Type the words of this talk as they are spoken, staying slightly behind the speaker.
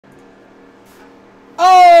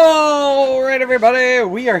Alright everybody,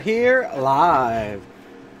 we are here live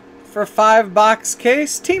for 5-box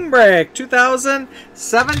case Team Break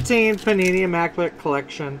 2017 Panini Immaculate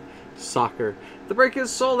Collection Soccer. The break is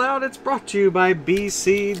sold out. It's brought to you by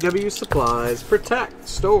BCW Supplies. Protect,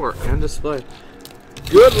 store, and display.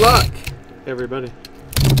 Good luck, everybody.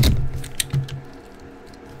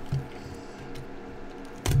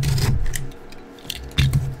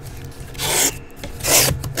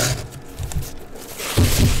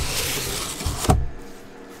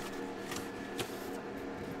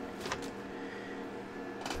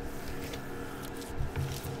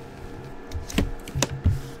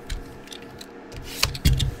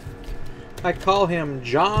 I call him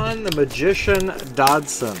John the Magician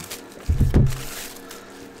Dodson.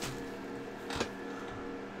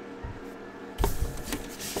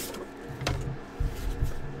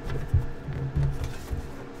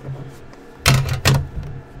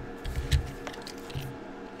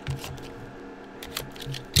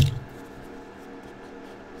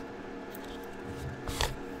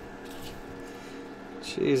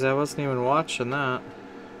 Jeez, I wasn't even watching that.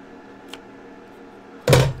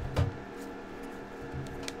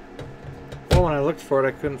 When I looked for it,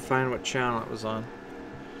 I couldn't find what channel it was on.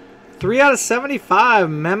 3 out of 75,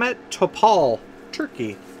 Mehmet Topal,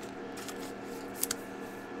 Turkey.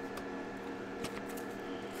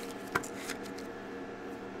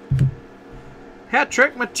 Hat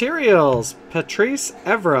Trick Materials, Patrice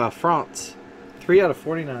Evra, France. 3 out of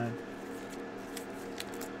 49.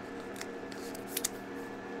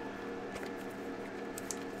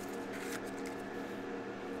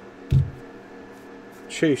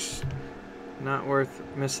 Jeez. Not worth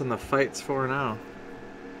missing the fights for now.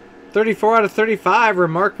 34 out of 35.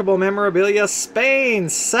 Remarkable memorabilia. Spain.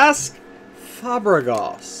 Cesc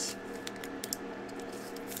Fabregas.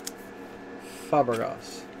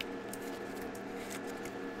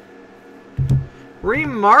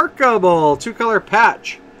 Remarkable. 2-color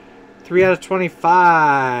patch. 3 out of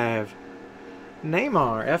 25.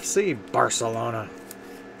 Neymar. FC Barcelona.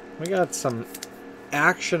 We got some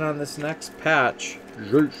action on this next patch.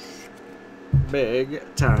 Big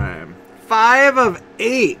time. 5 of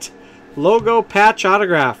 8. Logo patch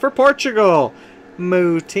autograph for Portugal.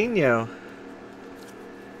 Moutinho.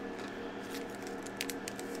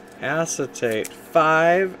 Acetate.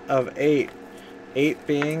 5 of 8. 8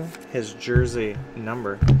 being his jersey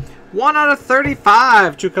number. 1 out of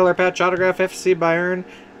 35. 2-color patch autograph FC Bayern.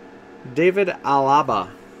 David Alaba.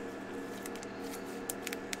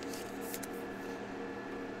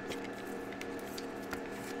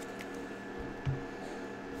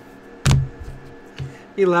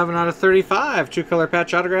 $11 out of 35. 2-color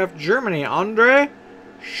patch autograph. Germany. Andre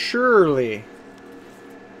Schürrle.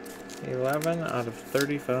 11 out of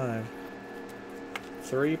 35.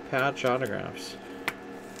 3 patch autographs.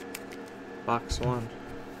 Box 1.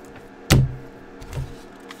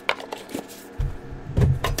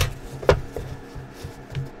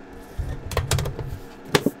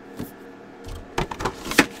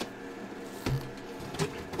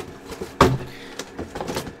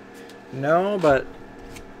 No, but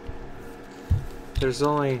there's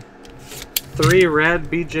only 3 red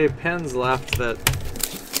BJ pens left that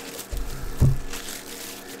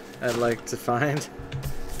I'd like to find.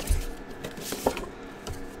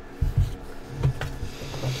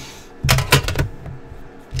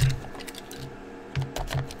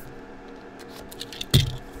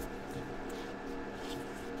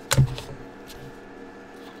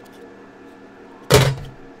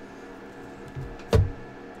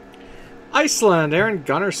 Iceland, Aaron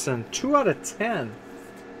Gunnarsson, 2 out of 10.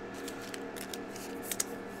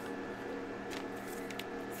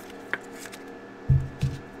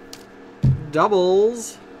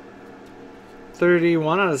 Doubles,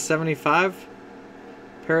 31 out of 75.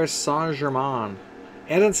 Paris Saint-Germain.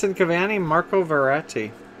 Edinson Cavani, Marco Verratti.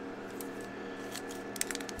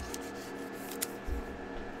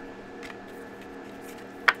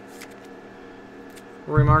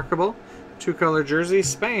 Remarkable. 2-color jersey,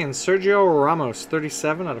 Spain, Sergio Ramos,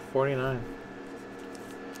 37 out of 49.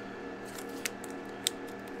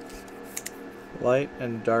 Light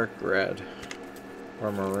and dark red,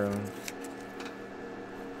 or maroon.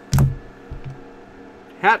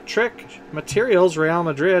 Hat Trick Materials, Real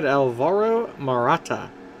Madrid, Alvaro Morata.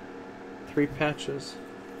 3 patches.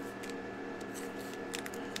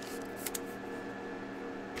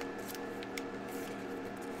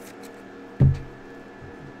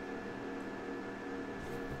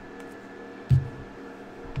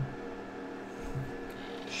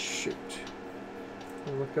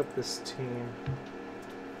 Look up this team.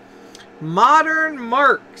 Modern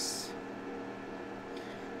Marks.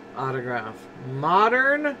 Autograph.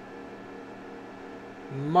 Modern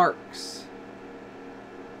Marks.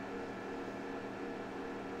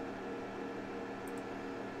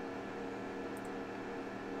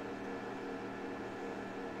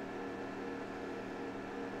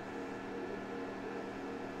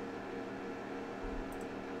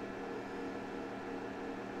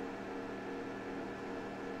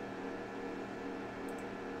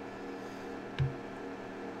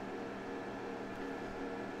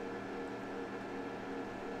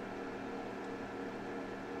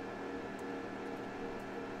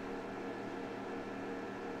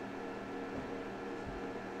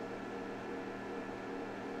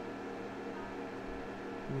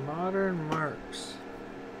 Modern Marks.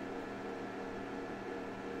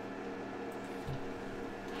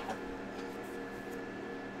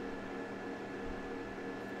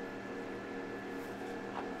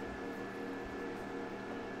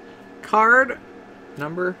 Card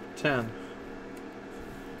number 10.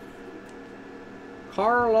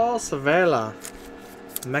 Carlos Vela,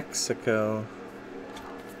 Mexico.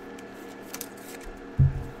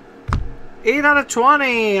 8 out of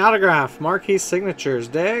 20. Autograph. Marquee signatures.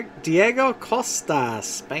 Diego Costa,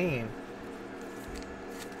 Spain.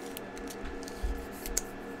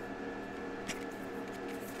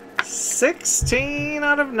 $16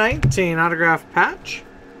 out of 19. Autograph patch.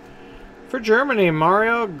 For Germany,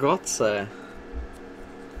 Mario Götze.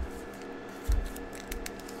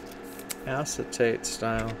 Acetate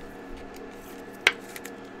style.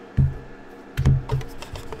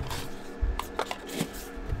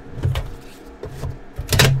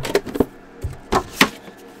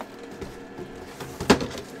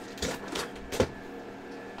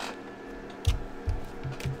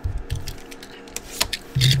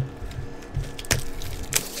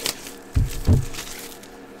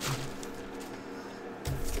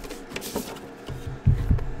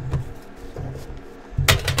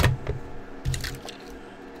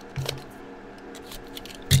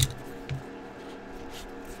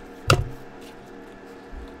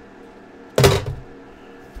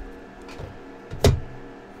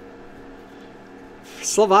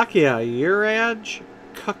 Slovakia, Juraj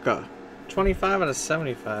Kuka, 25 out of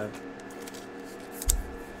 75.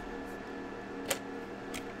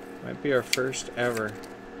 Might be our first ever.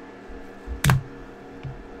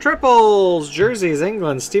 Triples, jerseys,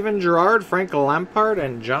 England, Steven Gerrard, Frank Lampard,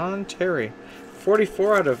 and John Terry.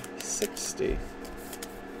 44 out of 60.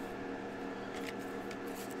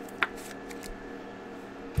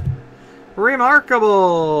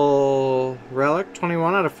 Remarkable relic,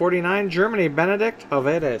 21 out of 49. Germany, Benedict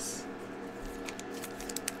Hovedes.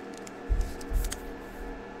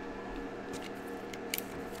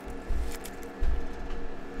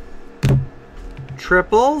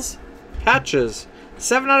 Triples, patches,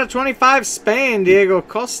 7 out of 25. Spain, Diego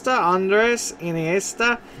Costa, Andres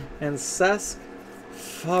Iniesta, and Cesc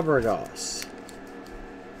Fabregas.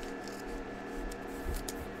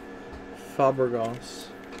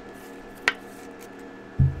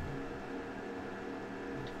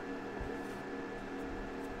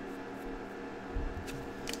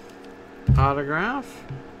 Autograph.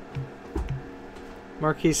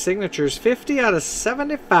 Marquee signatures, 50 out of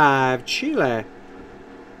 75. Chile,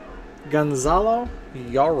 Gonzalo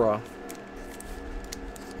Yara.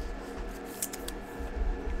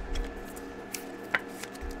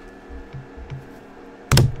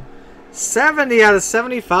 $70 out of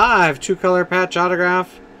 75. Two-color patch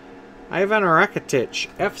autograph. Ivan Rakitic,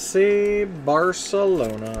 FC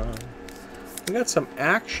Barcelona. We got some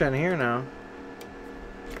action here now.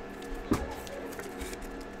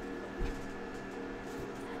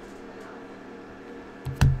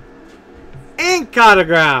 Ink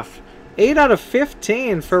autograph. 8 out of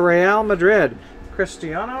 15 for Real Madrid.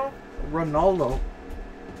 Cristiano Ronaldo.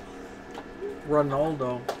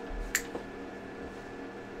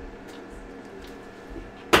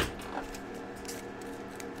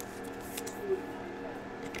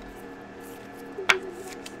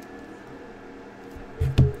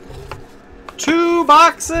 Two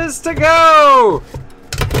boxes to go.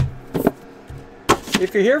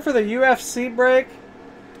 If you're here for the UFC break,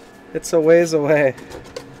 it's a ways away.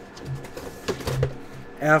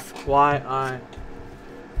 FYI.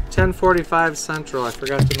 10:45 Central, I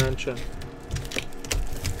forgot to mention.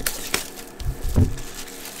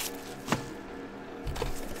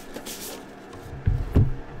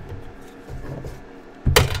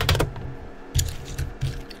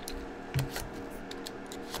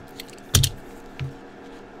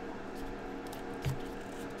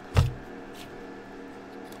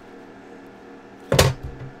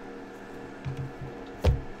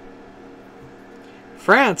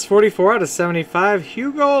 France, 44 out of 75.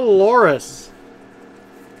 Hugo Lloris.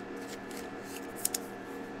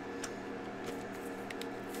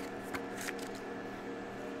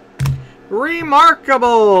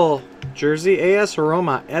 Remarkable jersey, AS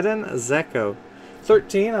Roma, Edin Dzeko.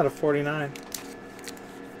 13 out of 49.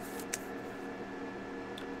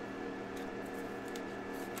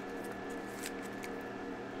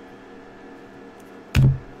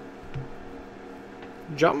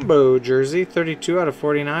 Jumbo jersey, 32 out of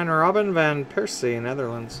 49. Robin van Persie,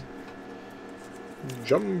 Netherlands.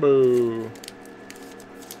 Jumbo.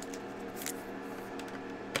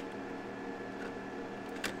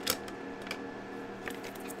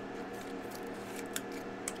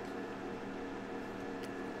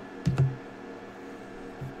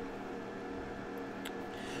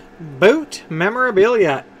 Boot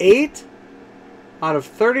memorabilia, 8 out of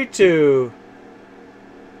 32.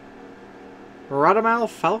 Radamel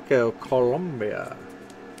Falcao, Colombia.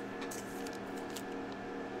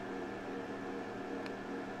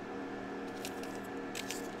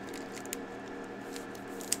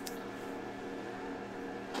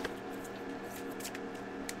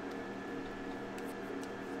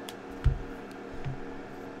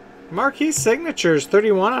 Marquee signatures,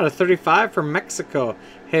 31 out of 35 for Mexico.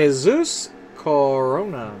 Jesus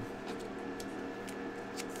Corona.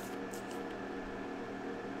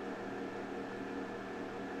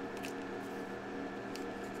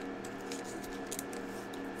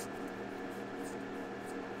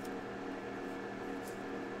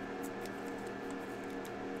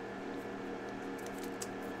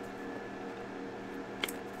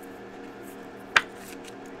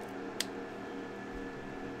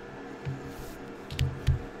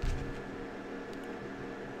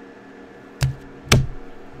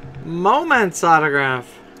 Moments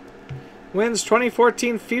autograph. Wins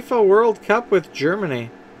 2014 FIFA World Cup with Germany.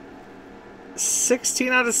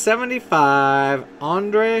 16 out of 75.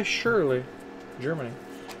 Andre Schürrle, Germany.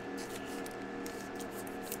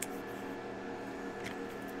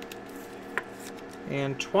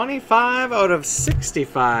 And 25 out of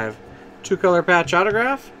 65. Two-color patch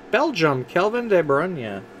autograph. Belgium, Kelvin De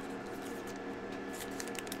Bruyne.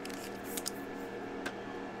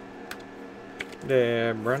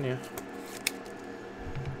 De Bruyne.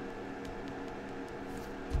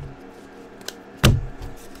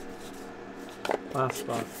 Last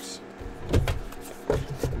box.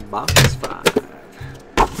 Box 5.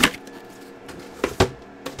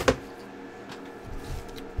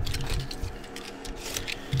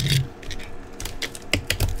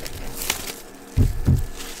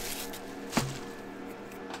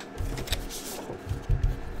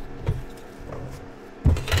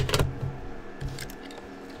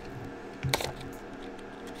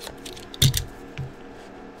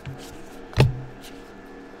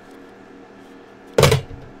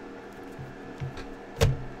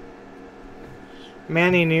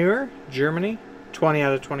 Manny Neuer, Germany, 20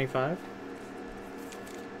 out of 25.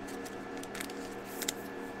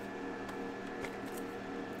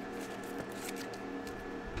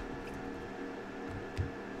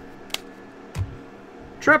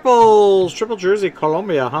 Triples, triple jersey,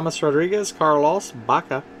 Colombia, James Rodriguez, Carlos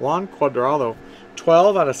Baca, Juan Cuadrado,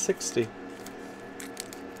 12 out of 60.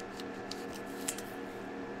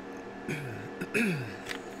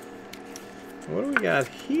 What do we got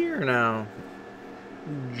here now?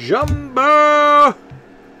 Jumbo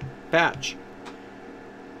patch.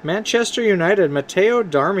 Manchester United, Matteo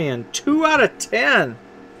Darmian, 2 out of 10.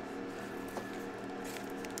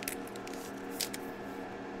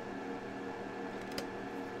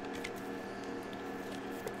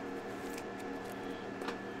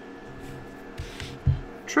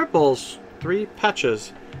 Triples, 3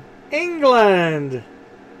 patches. England,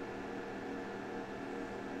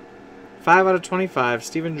 5 out of 25.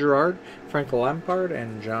 Steven Gerrard, Frank Lampard,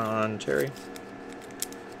 and John Terry.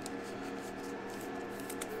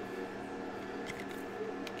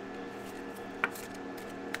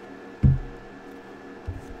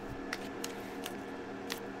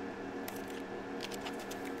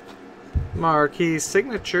 Marquee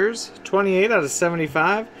signatures, 28 out of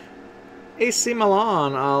 75. AC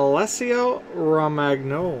Milan, Alessio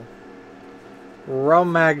Romagnoli.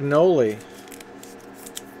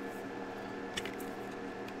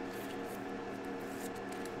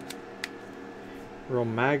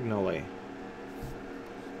 Romagnoli.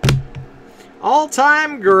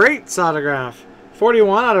 All-time greats autograph.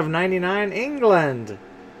 41 out of 99, England.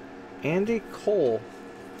 Andy Cole.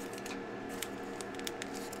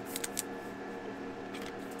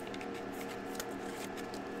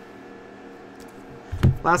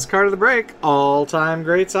 Last card of the break. All-time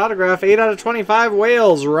greats autograph. 8 out of 25,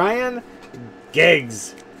 Wales. Ryan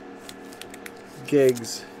Giggs.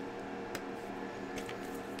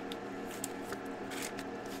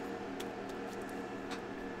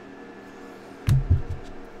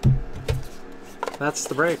 That's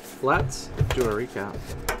the break. Let's do a recap.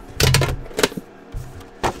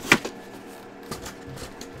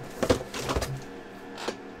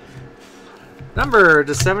 Number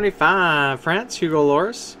to 75, France, Hugo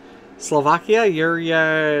Lloris. Slovakia,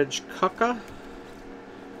 Juraj Kaka.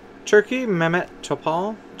 Turkey, Mehmet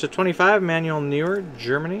Topal. To 25, Manuel Neuer,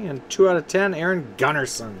 Germany. And 2 out of 10, Aaron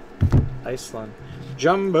Gunnarsson, Iceland.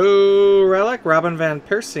 Jumbo Relic, Robin van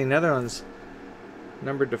Persie, Netherlands.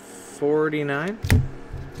 Number to 49.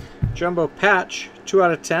 Jumbo Patch, 2 out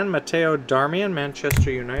of 10, Matteo Darmian, Manchester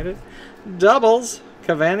United. Doubles,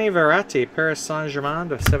 Cavani Verratti, Paris Saint-Germain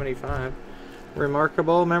to 75.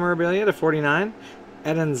 Remarkable memorabilia to 49.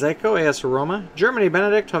 Edin Dzeko, AS Roma. Germany,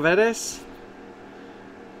 Benedict Hovedes.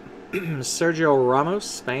 Sergio Ramos,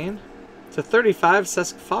 Spain. To 35,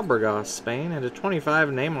 Cesc Fabregas, Spain. And to 25,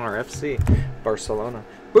 Neymar, FC, Barcelona.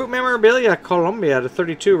 Boot memorabilia, Colombia. To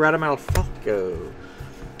 32, Radamel Falcao.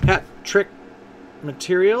 Hat trick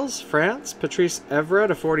materials, France. Patrice Evra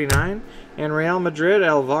to 49. And Real Madrid,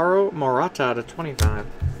 Alvaro Morata to 25.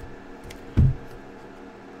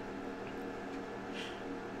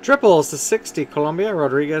 Triples to 60, Colombia,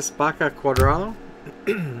 Rodriguez, Baca, Cuadrado.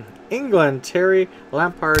 England, Terry,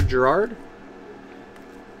 Lampard, Gerrard.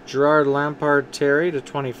 Gerrard, Lampard, Terry to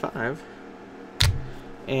 25.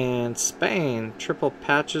 And Spain, triple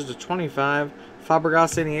patches to 25,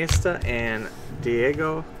 Fabregas, Iniesta, and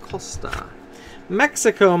Diego Costa.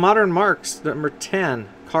 Mexico, Modern Marks, number 10,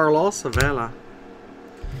 Carlos Vela.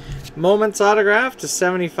 Moments autograph to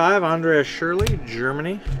 75, Andrea Shirley,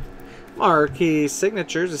 Germany. Marquee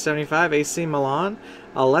signatures to 75, AC Milan,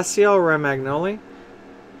 Alessio Romagnoli,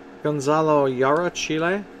 Gonzalo Yara,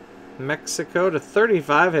 Chile. Mexico to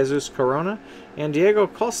 35, Jesus Corona, and Diego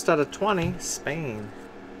Costa to 20, Spain.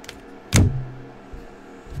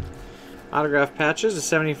 Autograph patches to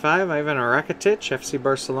 75, Ivan Rakitic, FC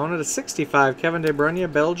Barcelona. To 65, Kevin De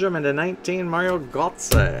Bruyne, Belgium. And to 19, Mario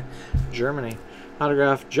Götze, Germany.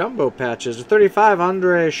 Autograph jumbo patches to 35,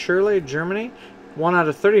 Andre Shirley, Germany. 1 out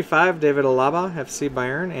of 35, David Alaba, FC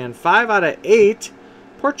Bayern. And 5 out of 8,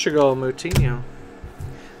 Portugal, Moutinho.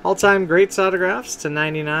 All-time greats autographs to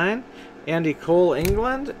 99, Andy Cole,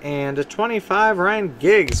 England. And to 25, Ryan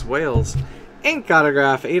Giggs, Wales. Ink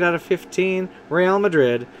autograph, 8 out of 15, Real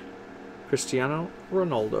Madrid, Cristiano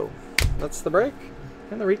Ronaldo. That's the break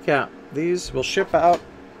and the recap. These will ship out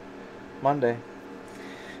Monday.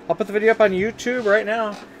 I'll put the video up on YouTube right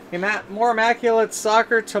now. More Immaculate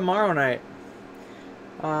Soccer tomorrow night.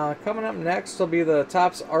 Coming up next will be the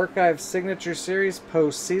Topps Archive Signature Series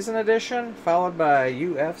Postseason Edition, followed by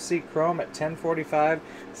UFC Chrome at 10:45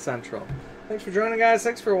 Central. Thanks for joining, guys.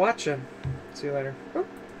 Thanks for watching. See you later. Boop.